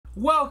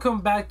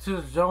Welcome back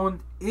to Zoned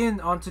In.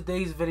 On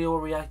today's video,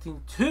 we're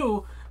reacting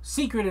to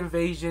Secret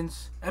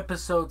Invasions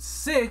Episode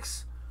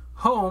 6,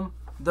 Home,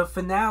 the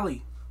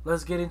finale.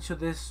 Let's get into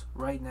this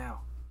right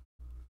now.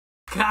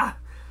 God!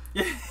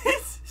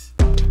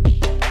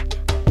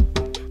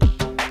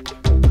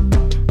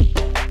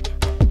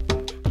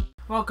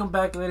 Welcome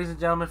back, ladies and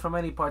gentlemen, from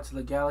any parts of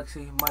the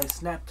galaxy. My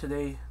snap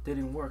today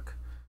didn't work,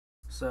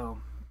 so...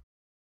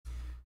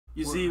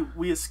 You see,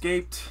 we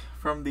escaped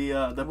from the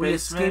basement. We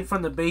escaped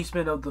from the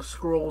basement of the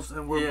Skrulls,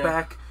 and we're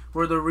back.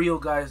 We're the real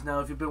guys now.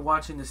 If you've been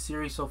watching the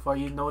series so far,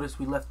 you noticed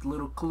we left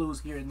little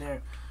clues here and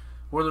there.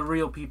 We're the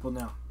real people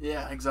now.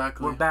 Yeah,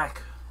 exactly. We're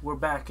back. We're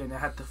back, and I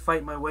had to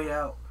fight my way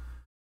out.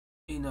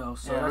 You know,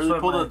 so yeah, that's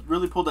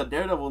really pulled that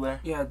Daredevil there.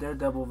 Yeah,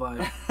 Daredevil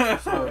vibe.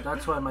 So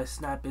that's why my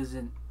snap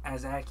isn't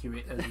as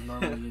accurate as it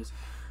normally is.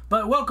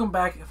 But welcome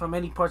back from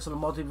any parts of the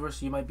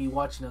multiverse you might be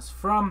watching us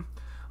from.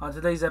 On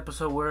today's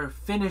episode, we're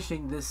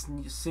finishing this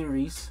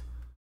series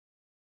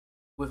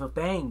with a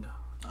bang.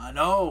 I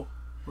know.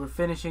 We're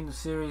finishing the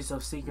series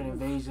of Secret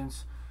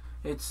Invasions.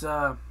 It's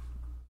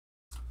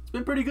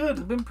been pretty good.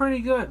 It's been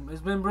pretty good.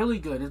 It's been really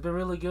good. It's been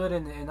really good.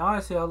 And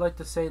honestly, I'd like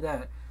to say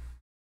that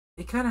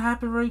it kind of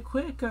happened very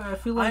quick. I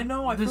feel like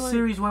this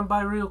series went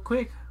by real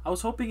quick. I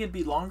was hoping it'd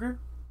be longer.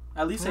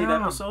 At least 8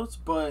 episodes,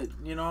 but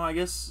you know, I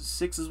guess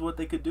 6 is what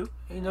they could do.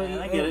 You know,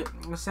 I get it.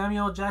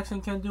 Samuel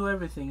Jackson can do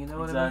everything. You know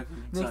what I mean?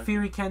 Nick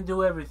Fury can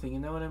do everything. You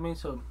know what I mean?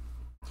 So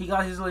he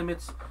got his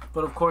limits,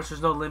 but of course,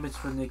 there's no limits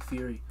for Nick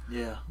Fury.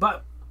 Yeah.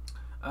 But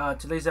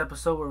today's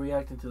episode, we're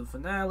reacting to the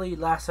finale.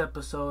 Last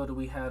episode,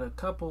 we had a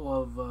couple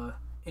of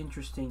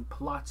interesting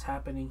plots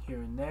happening here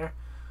and there.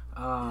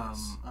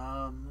 Yes.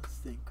 Let's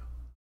think.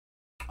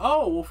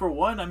 Oh well, for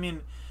one, I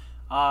mean.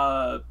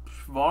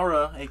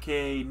 Vara,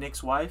 aka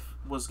Nick's wife,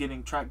 was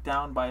getting tracked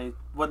down by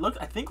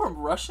I think were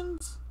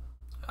Russians.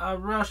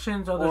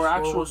 Russians, other or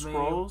actual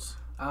Skrulls.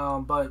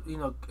 But you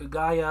know,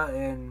 Gaia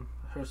and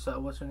her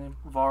son, what's her name?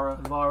 Vara.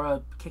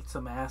 Vara kicked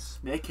some ass.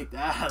 They kicked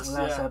ass.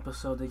 Last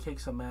episode, they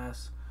kicked some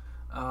ass.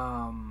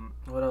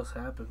 What else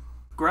happened?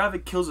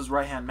 Gravik kills his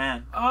right hand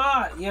man.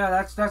 Yeah,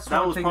 that was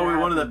probably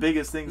one of the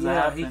biggest things that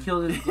happened. Yeah, he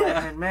killed his right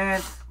hand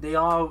man. They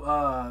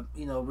all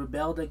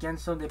rebelled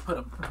against him. They put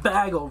a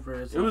bag over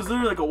his head. It was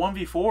literally like a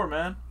 1v4,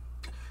 man.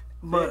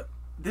 But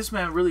this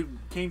man really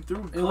came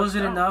through. It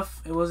wasn't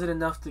enough. It wasn't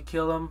enough to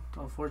kill him,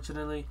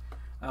 unfortunately.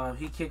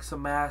 He kicked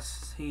some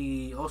ass.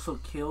 He also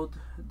killed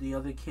the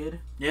other kid.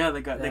 Yeah,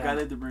 the guy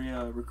that they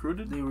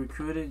recruited. They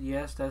recruited.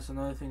 Yes, that's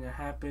another thing that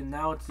happened.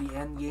 Now it's the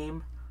end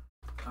game.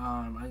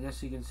 I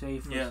guess you can say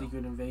for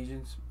Secret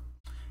Invasions.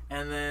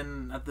 And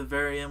then at the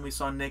very end, we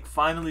saw Nick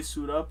finally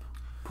suit up,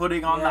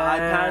 putting on the eye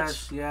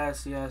patch.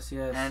 Yes.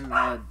 And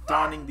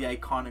donning the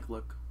iconic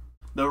look.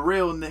 The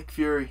real Nick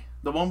Fury.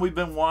 The one we've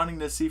been wanting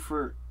to see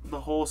for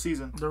the whole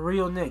season. The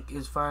real Nick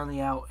is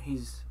finally out.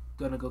 He's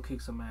gonna go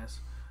kick some ass.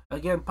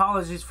 Again,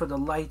 apologies for the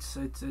lights.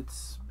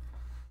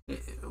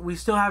 We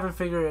still haven't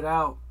figured it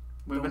out.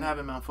 We've been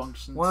having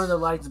malfunctions. One of the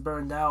lights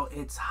burned out.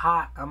 It's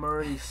hot. I'm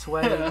already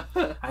sweating.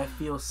 I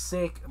feel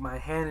sick. My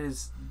hand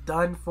is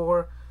done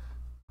for.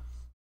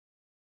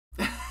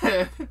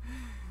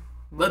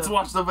 Let's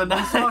watch the finale.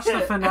 Let's watch the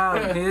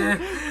finale.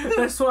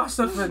 Let's watch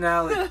the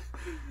finale.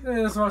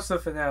 Let's watch the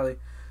finale.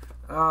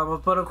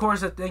 But of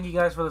course, thank you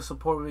guys for the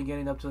support we've been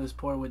getting up to this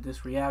point with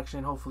this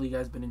reaction. Hopefully, you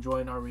guys been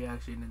enjoying our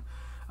reaction,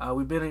 and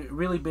we've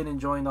really been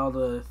enjoying all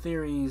the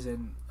theories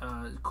and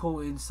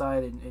cool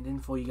insight and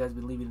info you guys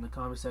been leaving in the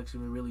comment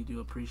section. We really do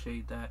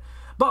appreciate that.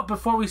 But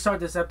before we start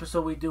this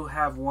episode, we do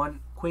have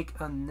one quick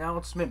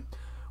announcement.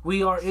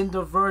 We are in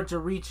the verge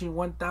of reaching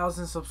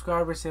 1,000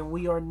 subscribers, and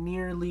we are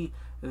nearly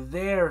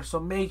there. So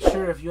make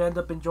sure, if you end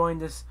up enjoying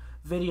this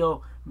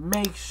video,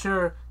 make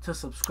sure to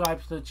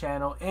subscribe to the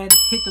channel and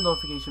hit the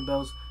notification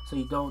bells so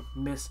you don't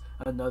miss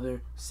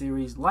another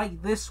series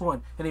like this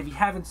one. And if you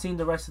haven't seen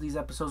the rest of these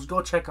episodes,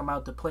 go check them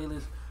out. The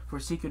playlist for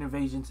Secret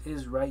Invasions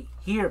is right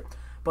here.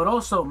 But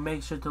also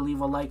make sure to leave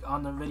a like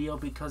on the video,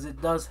 because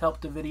it does help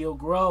the video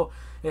grow.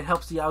 It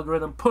helps the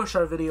algorithm push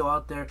our video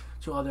out there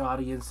to other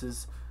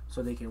audiences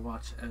so they can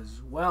watch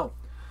as well.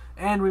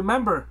 And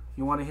remember,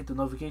 you want to hit the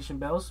notification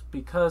bells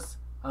because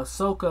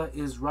Ahsoka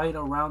is right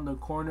around the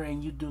corner,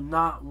 and you do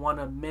not want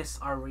to miss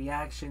our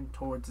reaction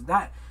towards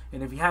that.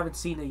 And if you haven't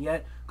seen it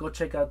yet, go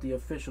check out the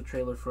official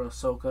trailer for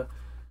Ahsoka.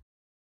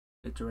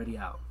 It's already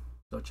out.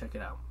 Go check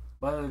it out.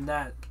 But other than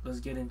that, let's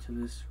get into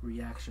this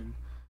reaction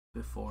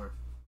before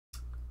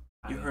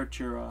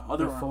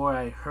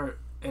I hurt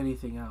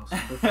anything else.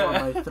 Before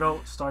my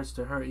throat starts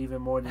to hurt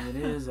even more than it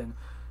is, and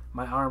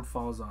my arm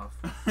falls off.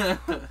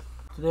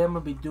 Today I'm going to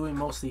be doing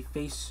mostly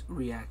face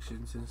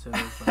reactions instead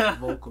of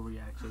vocal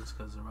reactions,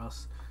 because or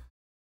else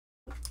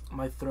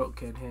my throat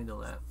can't handle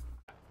that.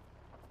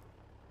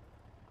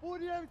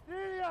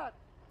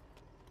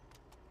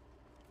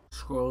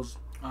 Skrulls.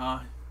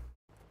 Oh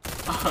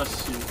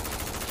shoot.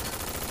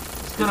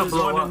 It's going to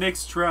blow one up. of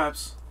Nick's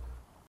traps.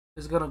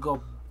 It's going to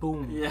go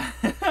boom. Yeah.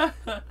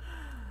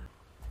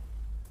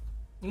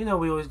 You know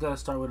we always got to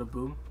start with a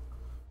boom.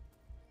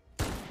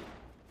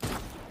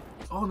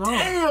 Oh no.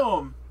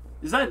 Damn!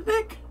 Is that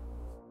Nick?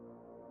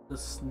 The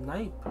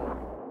snipe.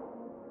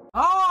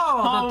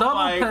 Oh, the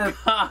double pip.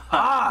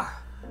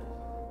 Ah.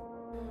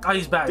 Oh,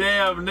 he's back.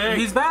 Damn, Nick.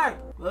 He's back.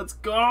 Let's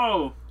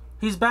go.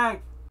 He's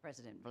back.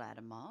 President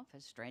Vladimir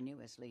has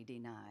strenuously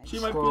denied. She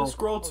might be a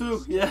Skrull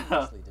too. Yeah.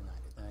 Denied it.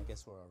 Then I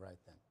guess we're all right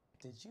then.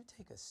 Did you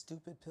take a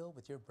stupid pill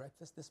with your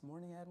breakfast this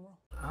morning, Admiral?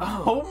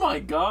 Oh my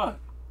God.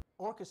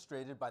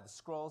 Orchestrated by the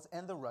Skrulls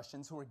and the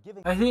Russians who were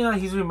giving. I think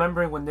he's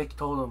remembering what Nick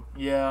told him.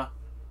 Yeah.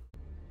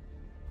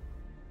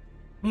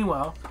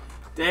 Meanwhile.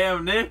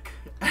 Damn, Nick.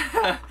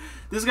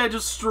 This guy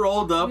just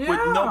strolled up with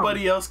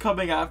nobody else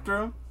coming after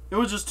him. It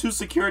was just 2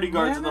 security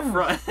guards in the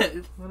front.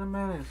 What a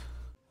menace.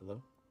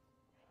 Hello?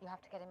 You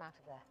have to get him out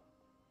of there.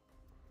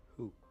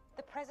 Who?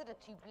 The president,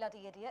 you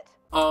bloody idiot.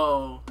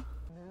 Oh.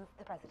 Move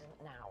the president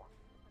now.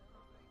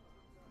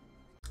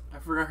 I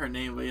forgot her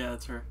name, but yeah,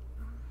 it's her.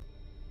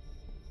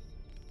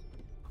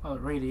 Oh, the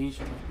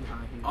radiation is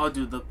behind here. Oh,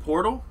 dude, the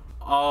portal?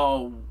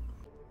 Oh.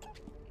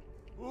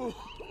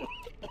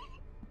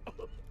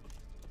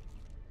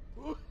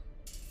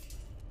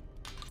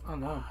 Oh,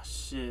 no.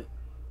 Shit.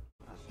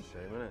 That's a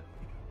shame, isn't it?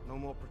 No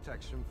more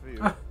protection for you.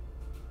 How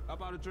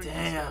about a drink?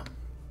 Damn.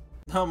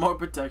 No more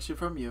protection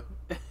from you.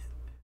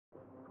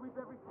 Sweep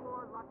every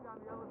floor and lock down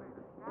the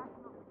elevator.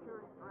 National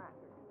security threat.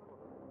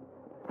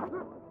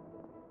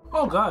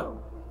 Oh, God.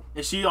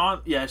 Is she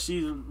on? Yeah,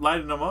 she's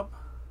lighting them up.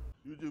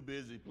 You too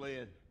busy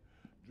playing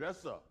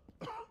dress up.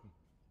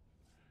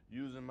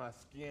 Using my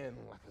skin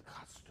like a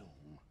costume.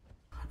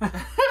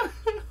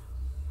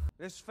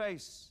 This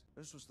face.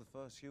 This was the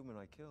first human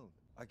I killed.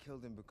 I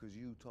killed him because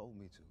you told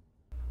me to.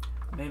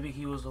 Maybe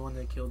he was the one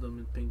that killed him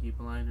in Pinky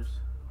Blinders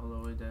all the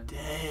way down.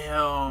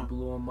 Damn. He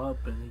blew him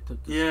up and he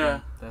took the Yeah.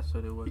 skin. That's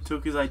what it was. He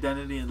took his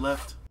identity and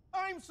left.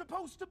 I'm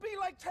supposed to be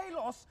like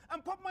Talos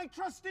and put my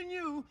trust in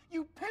you.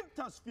 You pimped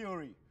us,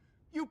 Fury.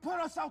 You put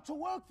us out to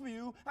work for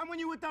you, and when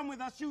you were done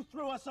with us, you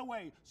threw us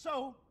away.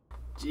 So...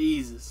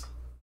 Jesus.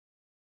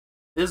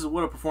 This is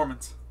what a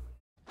performance.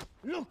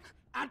 Look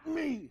at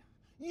me.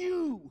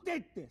 You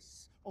did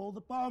this. All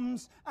the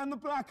bombs and the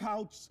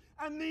blackouts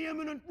and the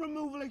imminent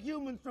removal of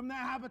humans from their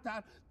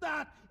habitat.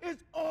 That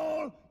is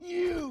all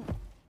you.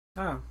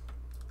 Oh.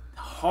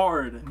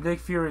 Hard. Nick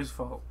Fury's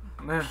fault.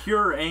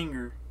 Pure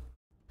anger.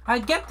 I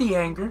get the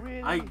anger.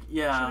 Really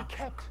yeah. should have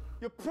kept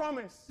your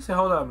promise. Say,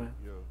 hold on, man.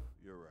 You're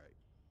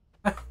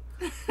right.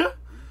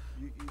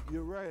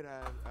 You're right.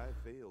 I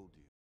failed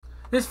you.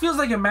 This feels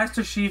like a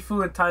Master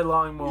Shifu and Tai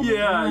Lung moment.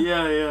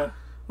 Yeah.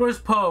 Where's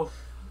Poe?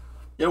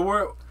 Yeah,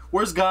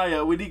 where's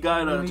Gaia? We need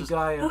Gaia to We need just...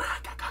 Gaia.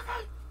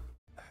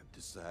 I've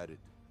decided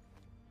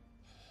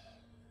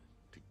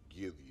to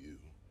give you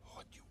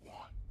what you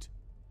want.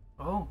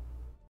 Oh.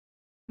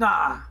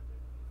 Nah.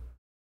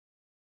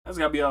 That's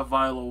gotta be a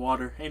vial of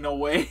water. Ain't no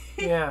way.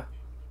 Yeah.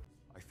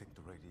 I think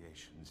the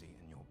radiation's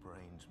eating your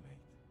brains, mate.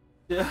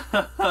 Yeah.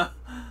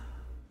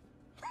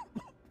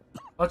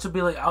 That should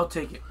be like, I'll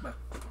take it.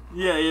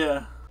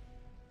 Yeah.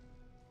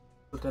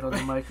 Put that on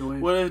the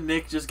microwave. What if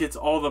Nick just gets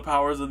all the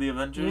powers of the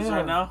Avengers Yeah.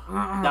 right now?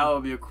 That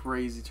would be a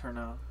crazy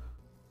turnout.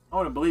 I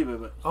wouldn't believe it,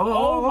 but...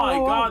 Oh, my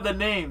God, the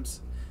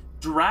names.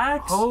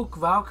 Drax? Hulk,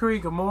 Valkyrie,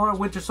 Gamora,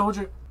 Winter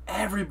Soldier.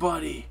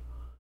 Everybody.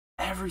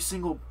 Every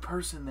single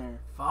person there.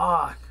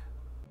 Fuck.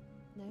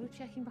 No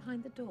checking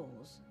behind the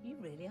doors. You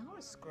really are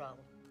a Skrull.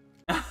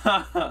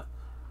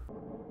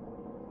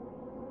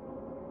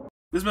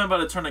 This man about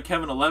to turn to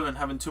Kevin 11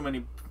 having too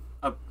many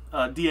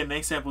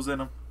DNA samples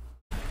in him.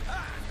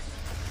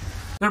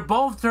 They're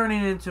both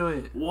turning into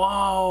it.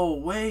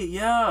 Whoa, wait,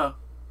 yeah.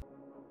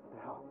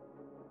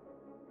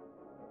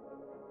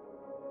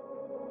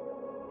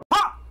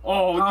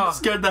 Oh, you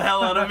scared the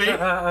hell out of me.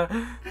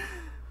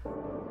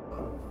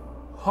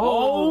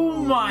 Oh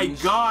my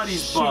God,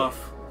 he's shit.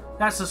 buff.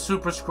 That's a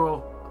Super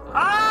Skrull.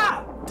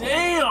 Ah!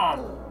 Damn.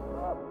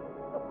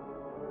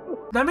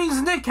 That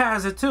means Nick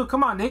has it too.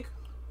 Come on, Nick.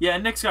 Yeah,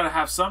 Nick's gotta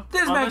have some.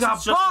 This man got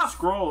it's just buff. the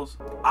Skrulls.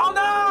 Oh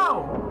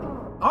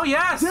no! Oh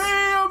yes!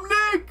 Damn,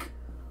 Nick!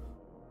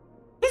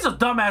 He's a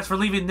dumbass for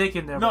leaving Nick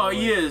in there. No, by the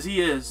way.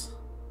 he is.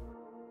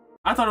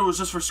 I thought it was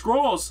just for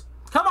Skrulls.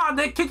 Come on,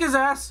 Nick, kick his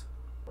ass.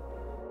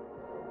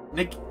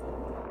 Nick.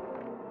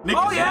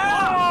 Oh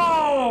yeah!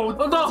 Oh,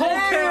 the whole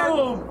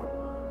damn!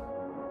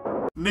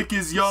 Nick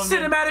is young.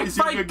 Cinematic He's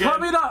young fight again.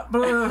 coming up.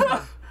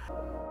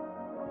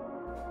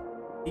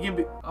 He can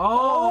be. Oh.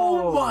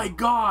 Oh my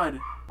God!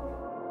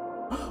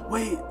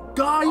 Wait,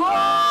 Gaia!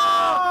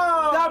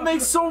 Oh! That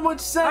makes so much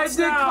I sense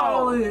did now.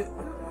 call it.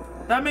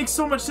 That makes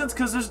so much sense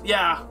because there's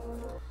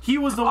he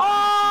was the one.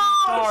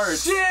 Oh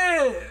starts.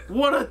 shit!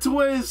 What a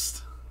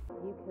twist!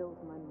 You killed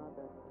my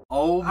mother.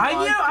 Oh my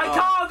God! I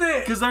called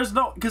it.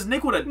 Because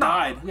Nick would have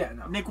died. Yeah,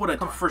 no. Nick would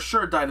have for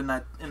sure died in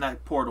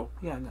that portal.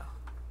 Yeah, no.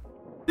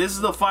 This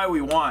is the fight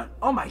we want.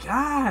 Oh my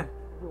God!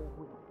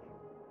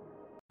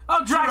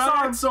 Oh,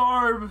 Drax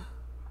arm!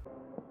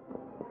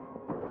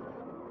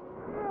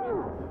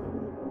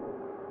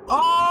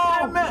 Oh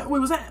yeah, man. Wait,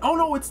 was that? Oh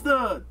no, it's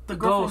the girl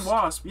Ghost. from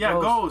Wasp. Yeah,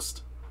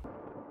 Ghost.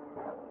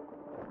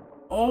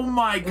 Oh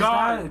my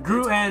God!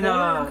 Groot It's and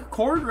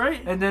Korg,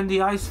 right? and then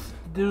the ice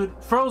dude,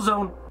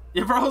 Frozone.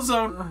 Yeah, bro.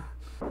 So.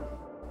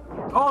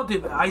 Oh,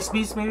 dude, Ice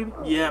Beast maybe?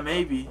 Yeah,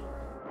 maybe.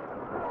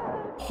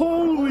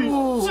 Holy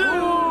shit!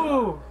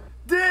 Ooh.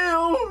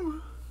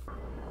 Damn!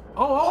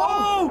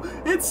 Oh,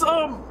 it's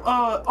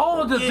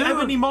the dude.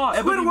 Ebony Maw.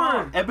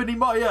 Squidward. Ebony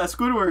Maw, yeah,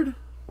 Squidward.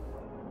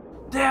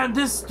 Damn,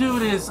 this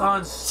dude is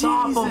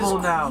unstoppable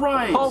Jesus now.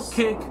 Christ. Hulk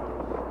kick.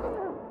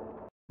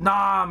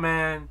 Nah,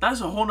 man.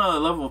 That's a whole nother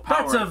level of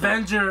power. That's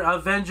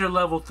Avenger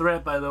level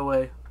threat, by the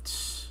way.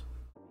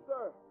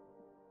 Sir,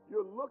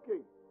 you're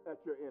looking at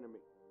your enemy.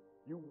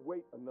 You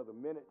wait another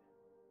minute,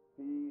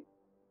 he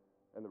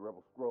and the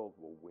rebel Skrulls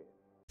will win.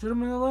 Shoot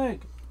him in the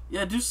leg.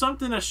 Yeah, do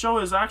something to show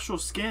his actual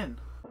skin.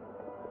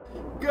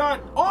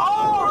 God.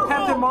 Oh!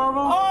 Captain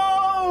Marvel.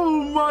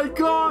 Oh my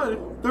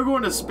god! They're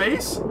going to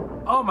space?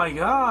 Oh my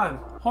god.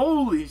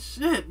 Holy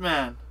shit,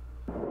 man.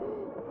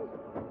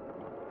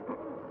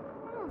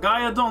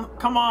 Gaia, don't.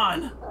 Come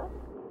on.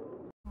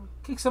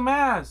 Kick some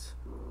ass.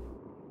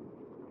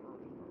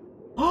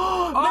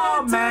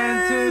 Oh,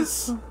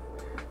 Mantis.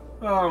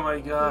 Oh my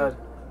god.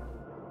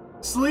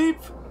 Sleep.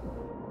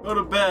 Go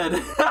to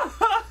bed.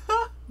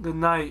 Good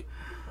night.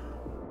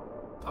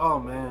 Oh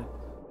man.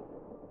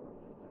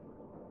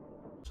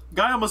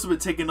 Gaia must have been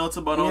taking notes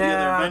about all the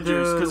other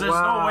Avengers, because there's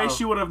no way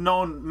she would have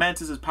known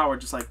Mantis' power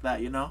just like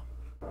that, you know?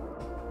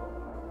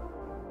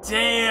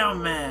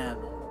 Damn, man.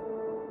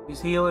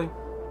 He's healing.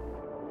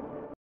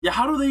 Yeah,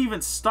 how do they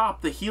even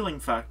stop the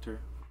healing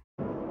factor?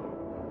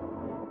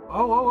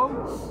 Oh.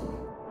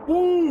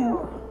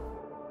 Ooh.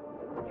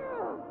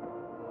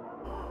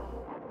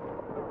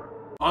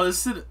 Oh, the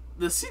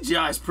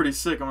CGI is pretty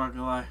sick, I'm not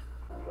gonna lie.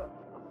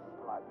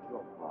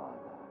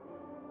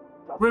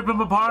 Rip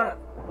him apart.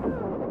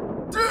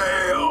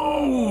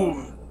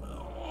 Damn!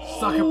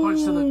 Sucker punch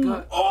to the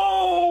gut.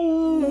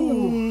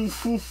 Oh!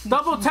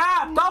 Double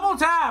tap! Double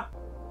tap!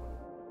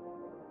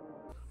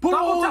 Put a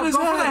hole in his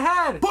Go head! for the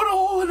head! Put a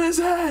hole in his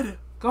head!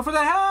 Go for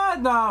the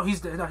head! No,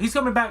 he's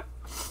coming back.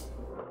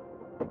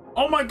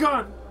 Oh my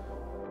god!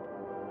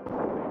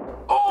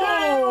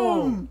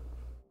 Oh!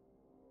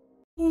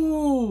 Damn!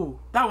 Ooh!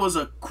 That was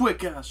a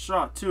quick ass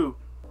shot too.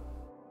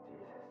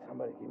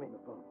 Somebody give me the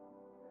phone.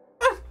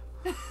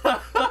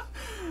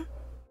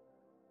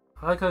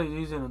 I like how he's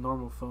using a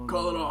normal phone.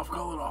 Call it off,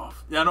 call it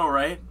off. Yeah, I know,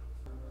 right?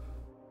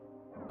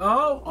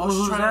 Oh, I was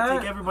who's trying that? to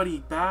take everybody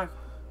back.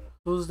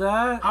 Who's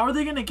that? How are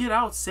they gonna get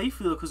out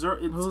safely though? Because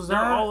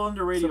they're all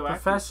under radioactive.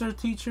 It's a professor,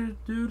 teacher,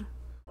 dude.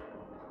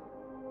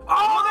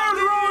 Oh,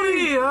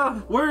 there's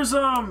Rhodey!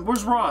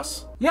 Where's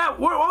Ross? Yeah,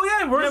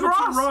 where's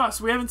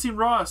Ross? We haven't seen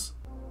Ross.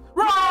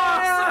 Ross!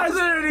 Yes!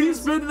 There it He's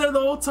is. been there the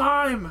whole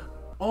time.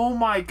 Oh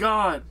my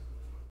god.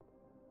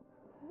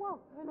 Whoa,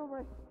 I know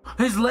right.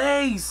 His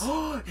legs!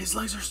 His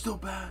legs are still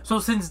bad. So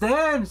since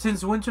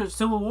Winter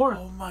Civil War.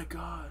 Oh my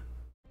god.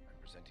 I'm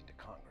presenting to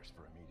Congress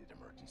for immediate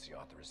emergency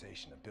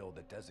authorization a bill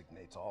that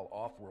designates all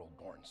off-world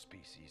born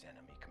species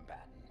enemy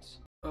combatants.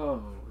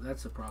 Oh,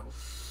 that's a problem.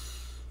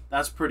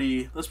 That's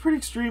pretty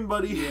extreme,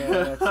 buddy.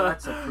 Yeah,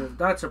 that's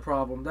a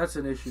problem. That's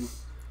an issue.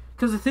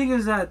 Because the thing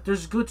is that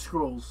there's good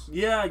Skrulls.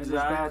 Yeah, and there's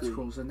bad exactly.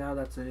 Skrulls, and now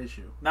that's an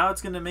issue. Now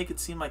it's gonna make it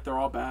seem like they're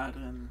all bad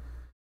and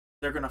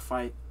they're gonna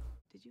fight.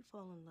 Did you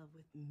fall in love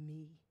with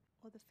me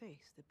or the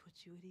face that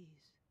puts you at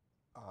ease?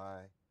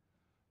 I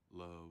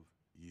love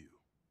you,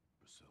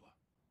 Priscilla.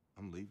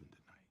 I'm leaving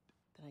tonight.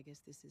 Then I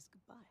guess this is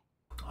goodbye.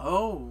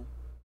 Oh.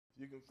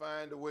 You can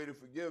find a way to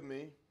forgive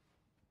me.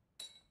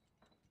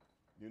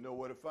 You know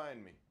where to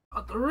find me.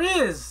 Oh, there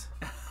is.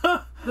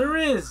 There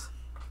is.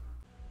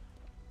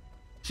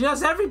 She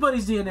has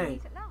everybody's DNA.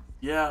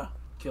 Yeah.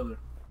 Kill her.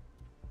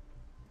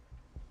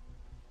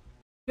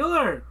 Kill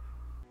her.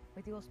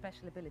 With your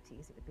special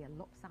abilities, it would be a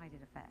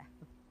lopsided affair.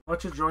 Why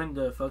don't you join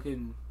the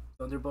fucking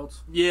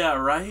Thunderbolts? Yeah,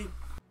 right?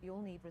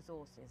 You'll need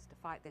resources to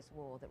fight this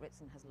war that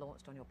Ritson has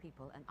launched on your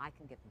people, and I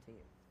can give them to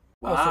you.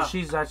 Wow. Oh, so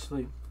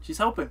she's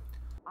helping.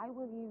 I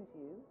will use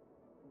you,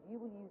 you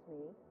will use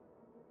me,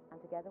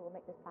 and together we'll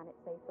make this planet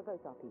safe for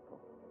both our people.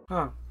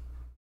 Huh.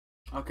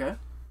 Okay.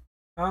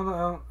 I don't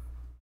know.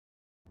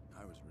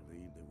 I was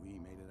relieved that we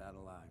made it out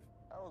alive.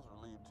 I was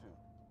relieved too.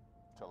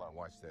 Till I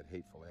watched that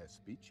hateful ass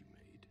speech you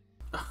made.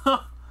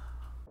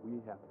 We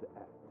have to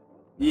act.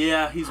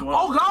 Yeah, he's one.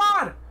 Oh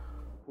God!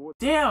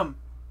 Damn,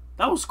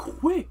 that was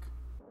quick.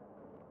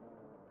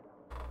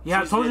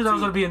 Yeah, I told you that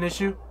was gonna be an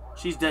issue.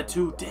 She's dead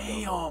too.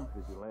 Damn.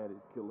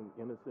 Vigilantes killing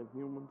innocent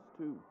humans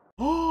too.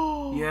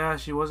 Oh. Yeah,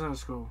 she wasn't a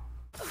Skrull.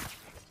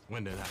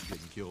 When they're not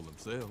getting killed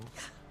themselves.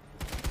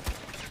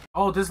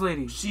 Oh, this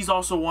lady. She's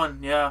also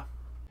one. Yeah.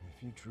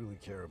 If you truly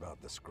care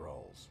about the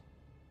Skrulls,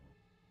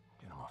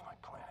 get off my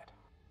planet.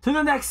 To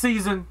the next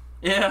season.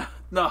 Yeah.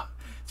 No,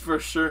 it's for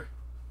sure.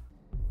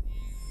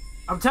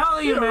 I'm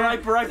telling you,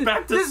 man. Right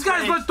back to this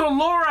guy's like the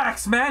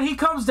Lorax, man. He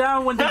comes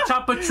down when they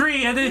chop a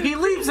tree, and then he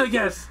leaves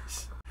again.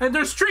 And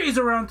there's trees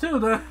around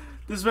too.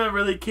 This man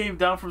really came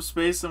down from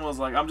space and was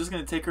like, "I'm just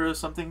gonna take her to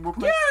something real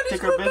quick. Yeah,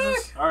 take her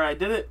business. All right,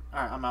 did it.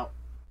 All right, I'm out."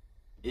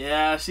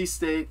 Yeah, she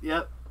stayed.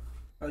 Yep.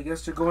 I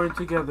guess they're going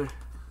together.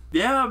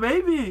 Yeah,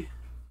 maybe.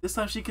 This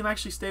time she can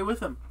actually stay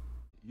with him.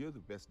 You're the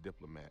best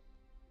diplomat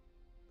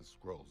the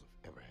Skrulls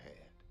have ever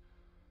had.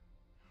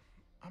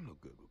 I'm no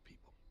good with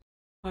people.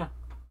 Huh.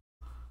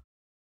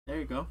 There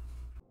you go.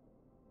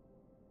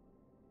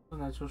 A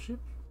natural ship?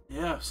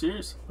 Yeah,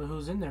 serious. But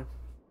who's in there?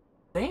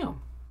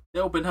 Damn. They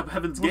opened up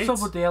Heaven's What's Gates.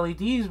 up with the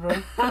LEDs,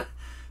 bro?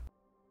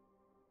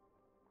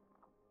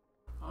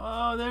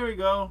 Oh, there we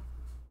go.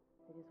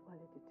 I just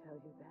wanted to tell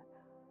you that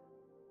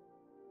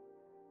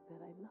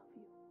I love you.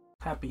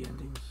 Happy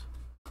endings.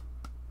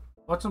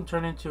 Watch him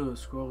turn into a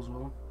Skrull as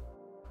well.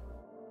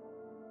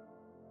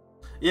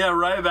 Yeah,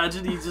 right.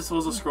 Imagine he just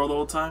was a Skrull the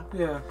whole time.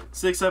 Yeah.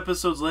 6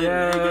 episodes later,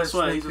 Yeah, hey, guess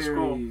what? Snake He's a Fury.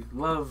 Skrull.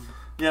 Love.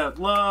 Yeah,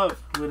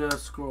 love. With a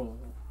Skrull.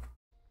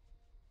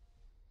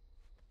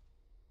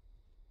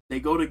 They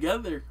go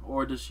together,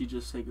 or does she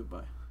just say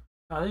goodbye?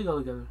 Oh, they go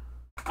together.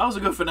 That was a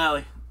good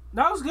finale.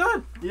 That was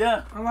good.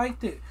 Yeah. I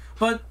liked it.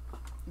 But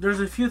there's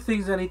a few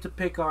things I need to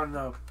pick on,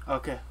 though.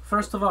 Okay.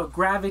 First of all,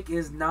 Gravik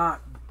is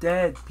not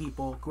dead,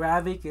 people.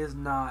 Gravik is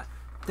not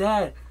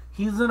dead.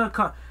 He's in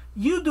a...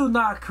 You do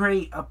not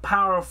create a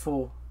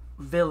powerful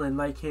villain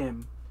like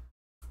him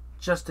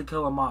just to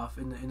kill him off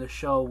in a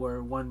show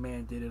where one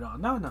man did it all.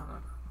 No.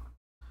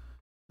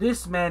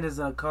 This man is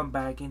going to come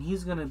back, and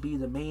he's going to be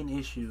the main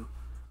issue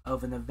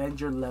of an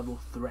Avenger level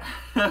threat.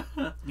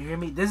 You hear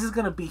me? This is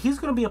going to be... He's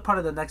going to be a part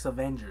of the next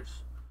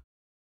Avengers.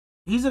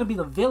 He's going to be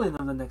the villain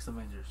of the next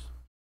Avengers.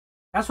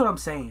 That's what I'm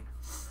saying.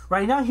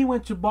 Right now, he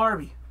went to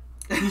Barbie.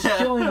 He's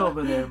chilling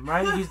over there,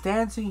 right? He's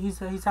dancing. He's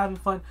having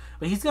fun.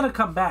 But he's going to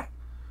come back.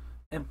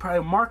 And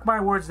probably, mark my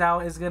words now,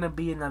 is going to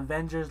be an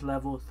Avengers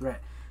level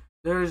threat.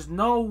 There's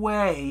no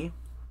way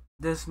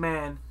this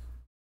man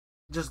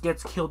just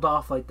gets killed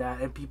off like that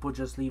and people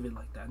just leave it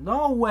like that.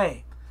 No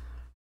way.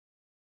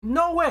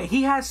 No way.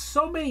 He has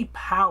so many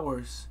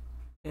powers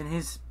in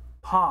his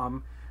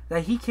palm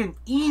that he can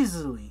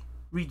easily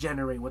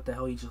regenerate what the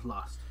hell he just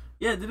lost.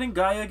 Yeah, didn't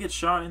Gaia get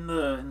shot in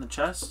the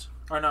chest?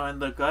 Or no, in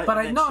the gut, but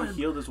and I know she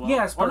healed as well?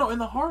 Yes, or but, no, in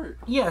the heart.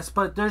 Yes,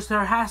 but there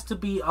has to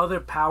be other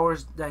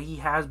powers that he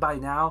has by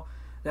now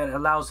that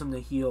allows him to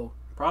heal.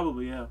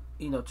 Probably, yeah.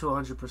 You know, to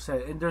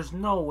 100%. And there's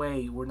no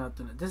way we're not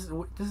gonna... This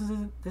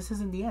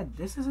isn't the end.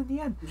 This isn't the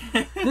end.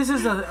 This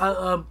is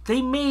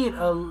they made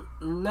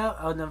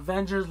an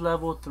Avengers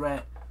level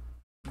threat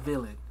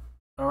villain.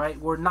 All right,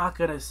 we're not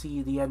gonna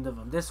see the end of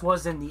him. This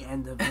wasn't the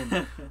end of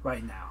him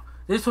right now.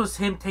 This was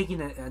him taking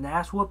an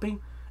ass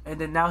whooping,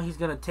 and then now he's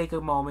gonna take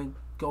a moment,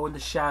 go in the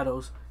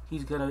shadows.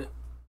 He's gonna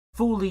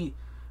fully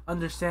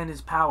understand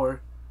his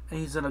power, and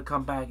he's gonna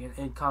come back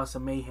and cause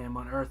some mayhem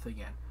on Earth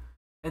again.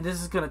 And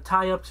this is gonna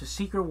tie up to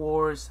Secret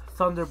Wars,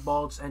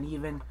 Thunderbolts, and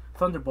even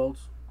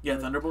Thunderbolts. Yeah,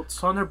 Thunderbolts.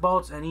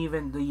 Thunderbolts, and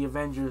even the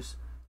Avengers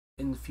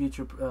in the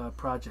future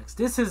projects.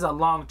 This is a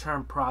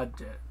long-term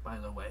project, by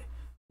the way,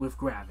 with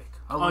Gravik.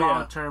 A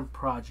long-term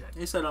project.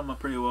 They set him up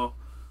pretty well.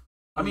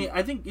 I mean,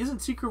 I think,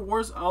 isn't Secret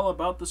Wars all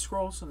about the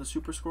Skrulls and the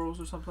Super Skrulls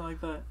or something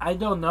like that? I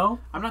don't know.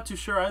 I'm not too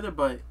sure either,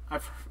 but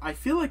I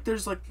feel like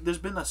there's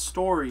been a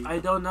story. I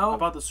don't know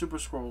about the Super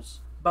Skrulls.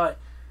 But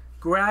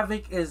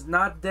Gravik is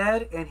not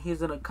dead, and he's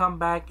gonna come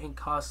back and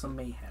cause some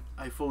mayhem.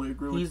 I fully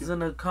agree with you. He's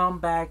gonna come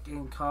back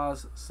and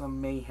cause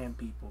some mayhem,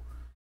 people.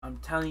 I'm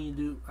telling you,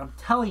 dude. I'm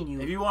telling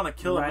you. If you want to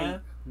kill right a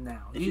man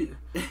now, if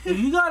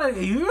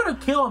you're gonna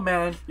kill a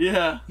man,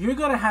 yeah, you're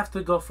gonna have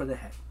to go for the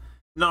head.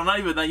 No, not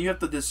even that. You have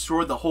to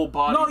destroy the whole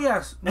body. No,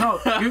 yes, no.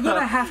 You're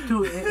gonna have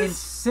to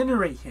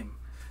incinerate him,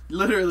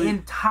 literally,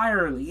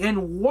 entirely,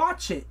 and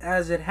watch it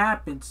as it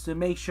happens to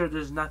make sure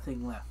there's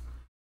nothing left.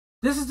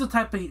 This is the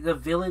type of the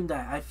villain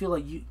that I feel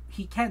like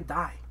he can't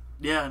die.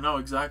 Yeah, no,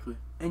 exactly.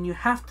 And you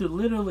have to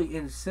literally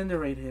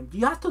incinerate him.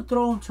 You have to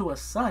throw him to a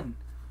sun.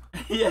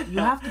 Yeah. You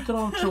have to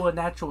throw him to a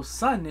natural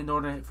sun in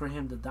order for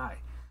him to die.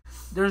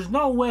 There's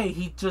no way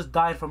he just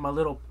died from a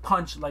little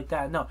punch like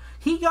that. No,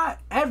 he got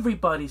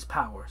everybody's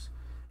powers,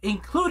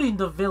 including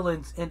the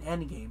villains in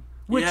Endgame,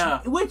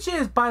 which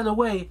is, by the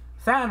way,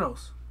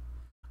 Thanos.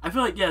 I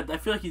feel like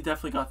he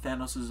definitely got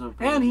Thanos'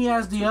 ability. And he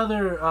has the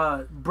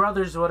other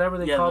brothers, whatever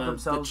they call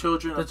themselves, the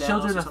children of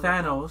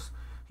Thanos. Like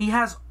he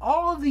has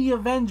all the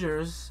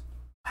Avengers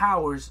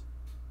powers.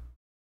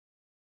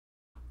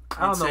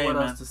 I don't know what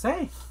else to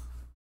say.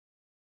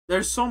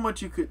 There's so much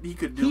he could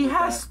do. He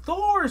has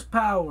Thor's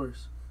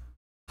powers,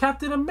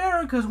 Captain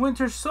America's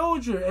Winter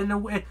Soldier,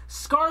 and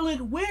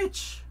Scarlet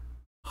Witch.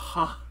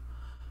 Huh.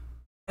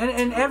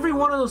 And every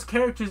one of those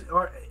characters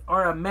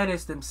are a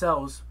menace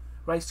themselves.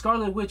 Right,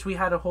 Scarlet Witch, we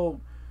had a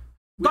whole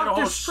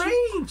Doctor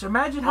Strange.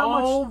 Imagine how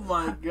much. Oh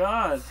my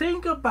God!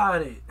 Think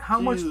about it. How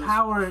much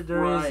power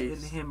there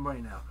is in him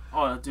right now.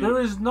 Oh, dude.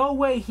 There is no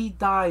way he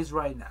dies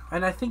right now,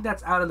 and I think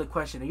that's out of the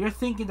question. If you're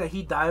thinking that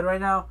he died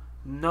right now,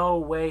 no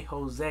way,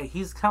 Jose.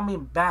 He's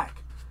coming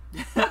back,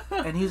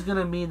 and he's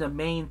gonna be the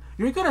main.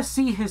 You're gonna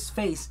see his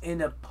face in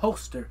a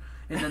poster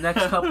in the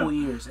next couple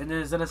years, and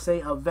it's gonna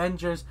say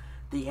Avengers.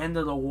 The end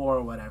of the war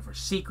or whatever.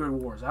 Secret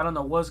Wars. I don't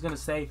know what it's going to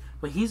say,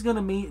 but he's going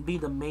to be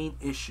the main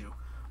issue.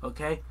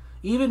 Okay?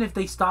 Even if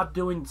they stop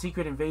doing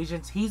Secret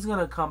Invasions, he's going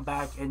to come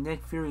back, and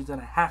Nick Fury's going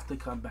to have to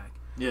come back.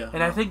 Yeah.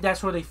 And I think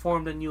that's where they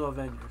formed the new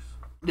Avengers.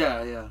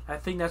 Yeah. I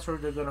think that's where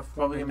they're gonna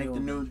form. Probably gonna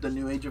make the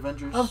new Age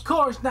Avengers. Of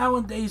course,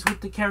 nowadays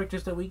with the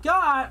characters that we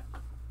got,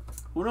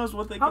 who knows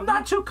what they? I'm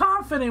not too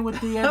confident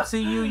with the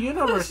MCU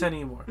universe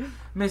anymore.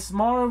 Miss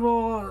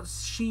Marvel,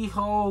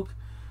 She-Hulk.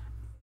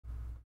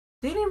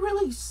 They didn't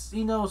really,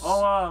 you know.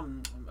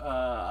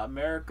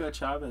 America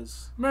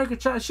Chavez. America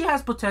Chavez. She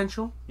has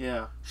potential.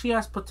 Yeah. She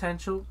has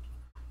potential.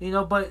 You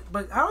know, but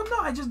I don't know.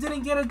 I just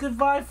didn't get a good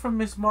vibe from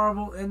Miss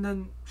Marvel and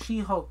then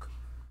She-Hulk.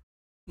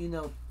 You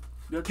know,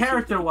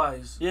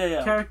 character-wise.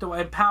 Yeah.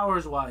 Character-wise and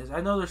powers-wise.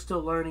 I know they're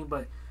still learning,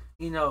 but,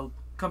 you know,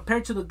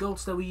 compared to the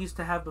GOATs that we used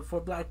to have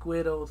before, Black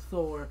Widow,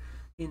 Thor,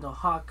 you know,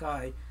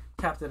 Hawkeye,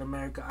 Captain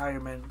America,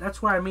 Iron Man.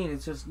 That's what I mean.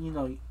 It's just, you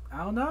know,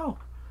 I don't know.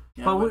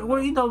 Yeah, but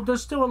we're, you know,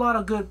 there's still a lot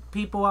of good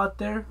people out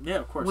there. Yeah,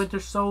 of course. Winter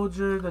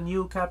Soldier, the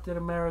new Captain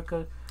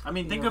America. I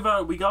mean, think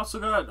about it. We also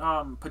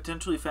got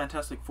potentially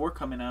Fantastic Four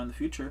coming out in the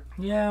future.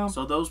 Yeah.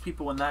 So those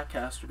people in that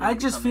cast are I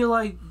just feel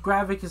like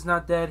Gravik is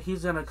not dead.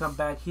 He's going to come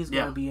back. He's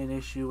going to be an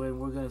issue, and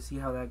we're going to see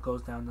how that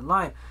goes down the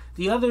line.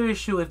 The other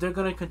issue, if they're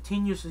going to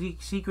continue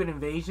secret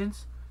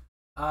invasions,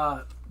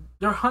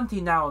 they're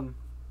hunting down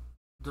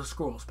the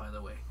Skrulls, by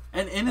the way.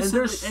 And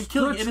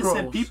killing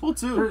innocent people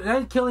too.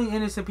 And killing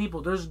innocent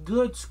people. There's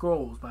good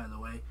Skrulls, by the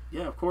way.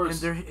 Yeah, of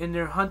course. And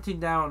they're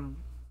hunting down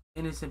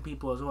innocent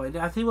people as well. And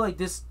I feel like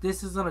this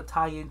is gonna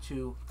tie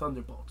into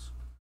Thunderbolts.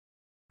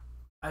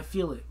 I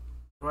feel it,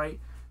 right?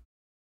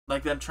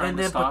 Like them trying and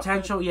to then stop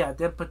potential, it? yeah,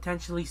 then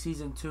potentially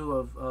season 2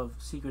 of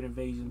Secret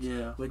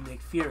Invasions with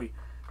Nick Fury.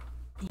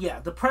 Yeah,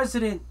 the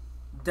president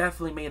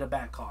definitely made a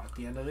bad call at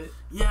the end of it.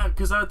 Yeah,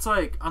 because that's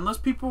like unless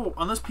people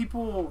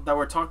that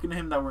were talking to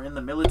him that were in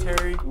the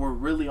military were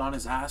really on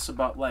his ass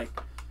about like,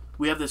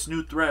 we have this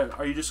new threat.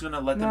 Are you just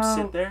gonna let them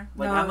sit there?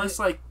 Like unless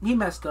like he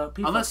messed up.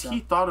 Unless he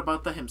thought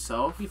about that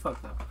himself. He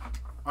fucked up.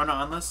 Or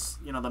no, unless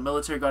the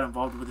military got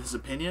involved with his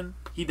opinion,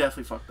 he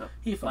definitely fucked up.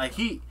 He fucked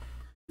up.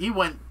 He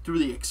went through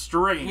the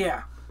extreme.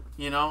 Yeah.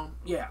 You know.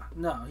 Yeah.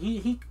 No.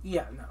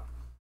 No.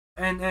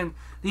 And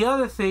the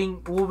other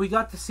thing, well, we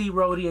got to see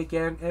Rhodey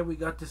again, and we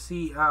got to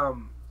see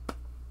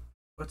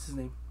what's his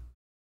name?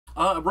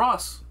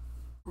 Ross.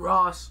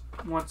 Ross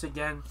once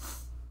again.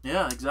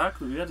 Yeah,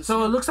 exactly. We got to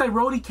so it looks like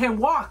Rhodey can't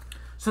walk.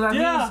 So that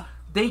means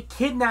they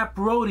kidnapped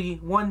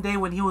Rhodey one day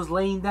when he was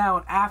laying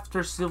down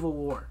after Civil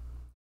War.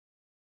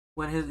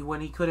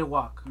 When he couldn't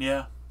walk.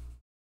 Yeah.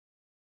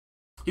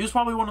 He was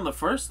probably one of the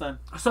first then.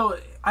 So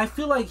I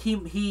feel like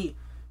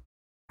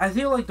I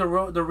feel like the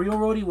real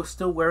Rhodey was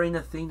still wearing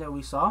the thing that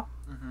we saw.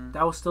 Mm-hmm.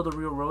 That was still the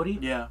real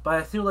Rhodey. Yeah. But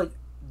I feel like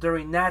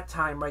during that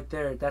time right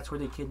there, that's where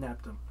they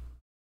kidnapped him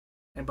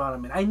and brought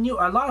him in. I knew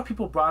a lot of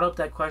people brought up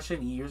that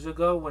question years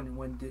ago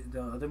when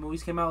the other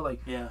movies came out.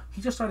 Like,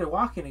 he just started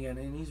walking again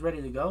and he's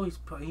ready to go.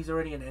 He's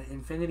already in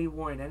Infinity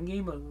War and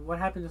Endgame. Like, what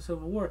happened to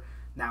Civil War?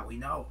 Now we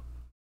know.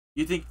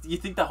 You think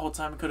the whole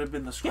time it could have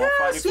been the Skrull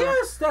fighting?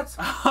 Yes, that's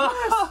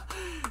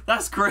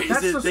that's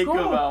crazy to think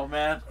about,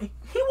 man. He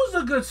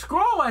was a good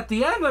Skrull at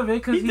the end of it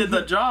because he did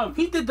the job.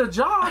 He did the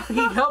job.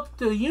 He helped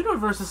the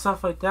universe and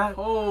stuff like that.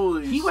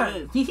 Holy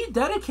shit! He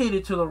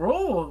dedicated to the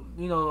role,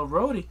 of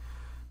Rhodey.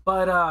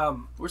 But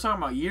we're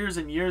talking about years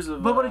and years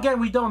of. But again,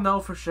 we don't know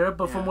for sure.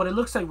 But from what it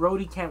looks like,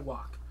 Rhodey can't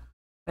walk,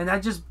 and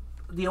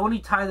the only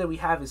tie that we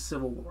have is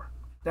Civil War.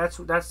 That's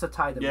the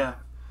tie that we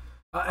have.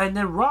 And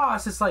then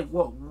Ross, it's like,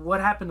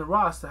 what happened to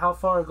Ross? How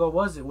far ago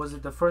was it? Was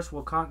it the first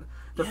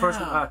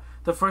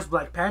the first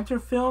Black Panther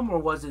film, or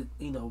was it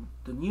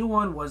the new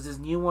one? Was this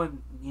new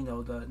one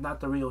not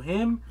the real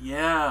him?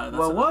 Yeah.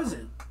 What was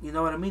it? You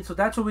know what I mean? So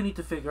that's what we need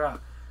to figure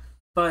out.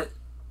 But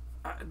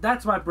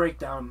that's my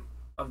breakdown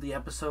of the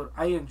episode.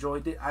 I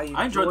enjoyed it. I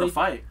enjoyed the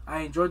fight.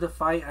 I enjoyed the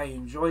fight. I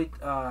enjoyed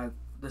the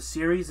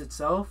series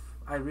itself.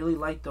 I really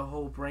liked the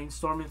whole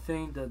brainstorming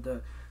thing.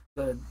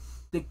 The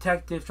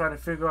detective trying to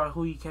figure out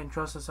who you can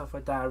trust and stuff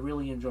like that. I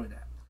really enjoyed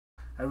that.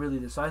 I really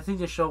did. So I think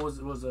the show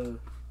was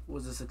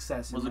a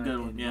success. It was a good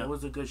one. Yeah, it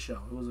was a good show.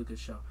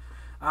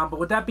 But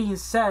with that being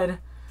said,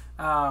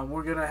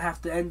 we're gonna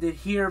have to end it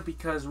here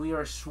because we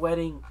are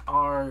sweating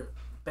our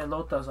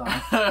pelotas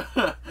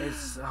off.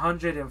 It's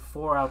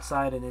 104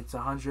 outside and it's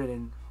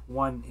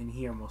 101 in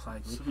here most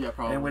likely. Yeah,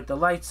 probably. And with the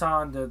lights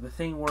on, the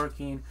thing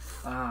working,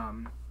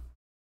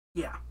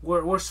 yeah,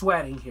 we're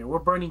sweating here. We're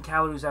burning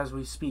calories as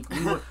we speak.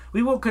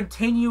 We would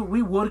continue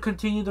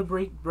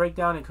the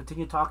breakdown and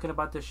continue talking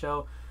about the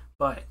show,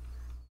 but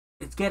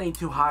it's getting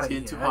too hot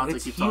in here.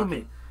 It's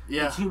humid.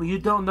 Yeah. It's humid. You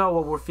don't know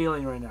what we're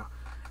feeling right now.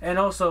 And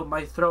also,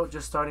 my throat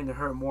just starting to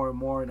hurt more and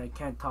more, and I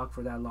can't talk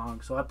for that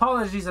long. So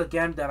apologies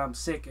again that I'm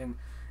sick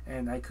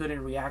and I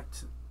couldn't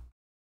react.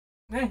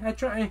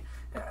 That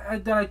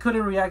I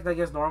couldn't react, I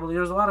guess, normally.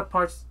 There's a lot of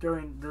parts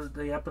during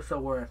the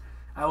episode where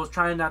I was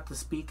trying not to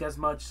speak as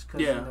much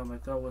because my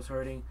throat was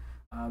hurting.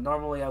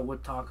 Normally I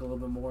would talk a little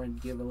bit more and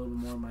give a little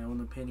bit more of my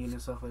own opinion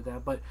and stuff like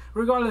that. But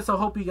regardless, I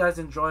hope you guys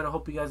enjoyed. I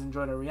hope you guys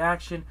enjoyed our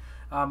reaction.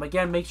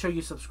 Again, make sure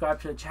you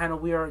subscribe to the channel.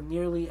 We are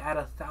nearly at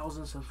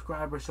 1,000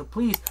 subscribers, so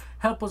please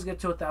help us get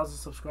to 1,000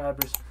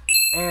 subscribers.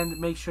 And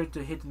make sure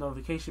to hit the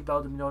notification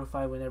bell to be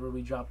notified whenever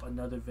we drop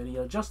another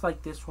video, just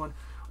like this one.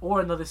 or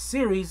another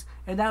series,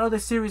 and that other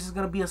series is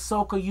going to be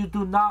Ahsoka. You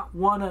do not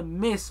want to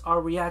miss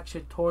our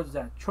reaction towards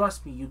that.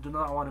 Trust me, you do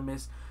not want to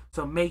miss.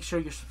 So make sure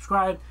you're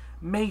subscribed.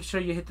 Make sure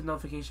you hit the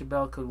notification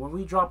bell, because when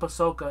we drop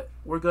Ahsoka,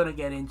 we're going to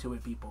get into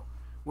it, people.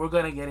 We're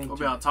going to get into it. We'll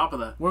be on top of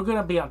that. We're going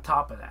to be on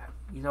top of that.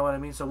 You know what I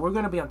mean? So we're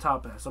going to be on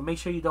top of that. So make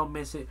sure you don't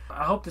miss it.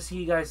 I hope to see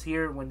you guys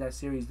here when that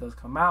series does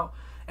come out.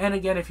 And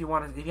again, if you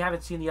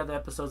haven't seen the other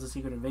episodes of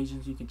Secret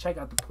Invasions, you can check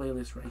out the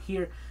playlist right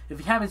here. If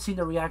you haven't seen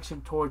the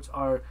reaction towards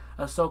our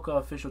Ahsoka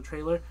official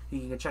trailer,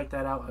 you can check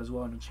that out as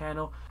well on the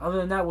channel. Other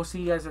than that, we'll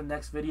see you guys in the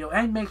next video.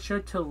 And make sure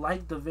to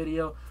like the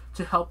video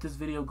to help this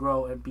video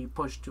grow and be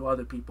pushed to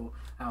other people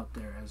out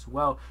there as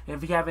well. And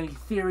if you have any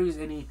theories,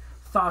 any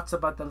thoughts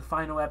about the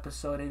final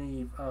episode,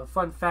 any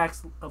fun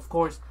facts, of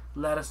course,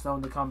 let us know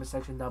in the comment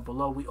section down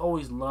below. We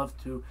always love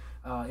to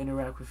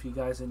interact with you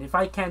guys, and if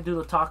I can't do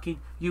the talking,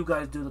 you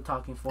guys do the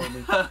talking for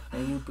me.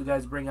 And you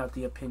guys bring out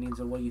the opinions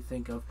of what you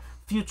think of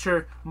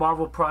future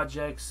Marvel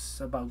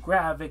projects, about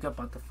Gravik,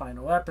 about the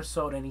final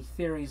episode, any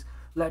theories.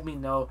 Let me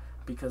know,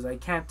 because I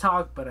can't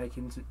talk, but I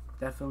can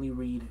definitely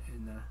read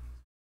and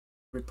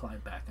reply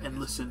back and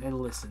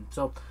listen.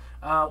 So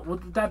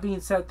with that being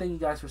said, thank you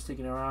guys for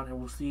sticking around, and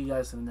we'll see you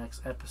guys in the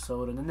next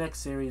episode, and the next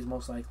series,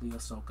 most likely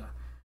Ahsoka.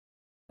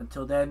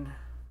 Until then,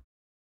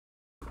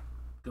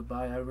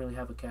 goodbye. I don't really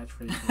have a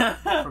catchphrase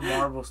for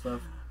Marvel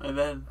stuff. And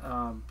then,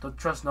 don't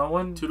trust no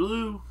one.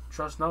 Toodaloo.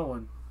 Trust no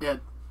one. Yeah,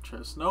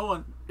 trust no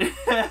one.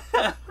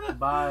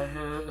 Bye.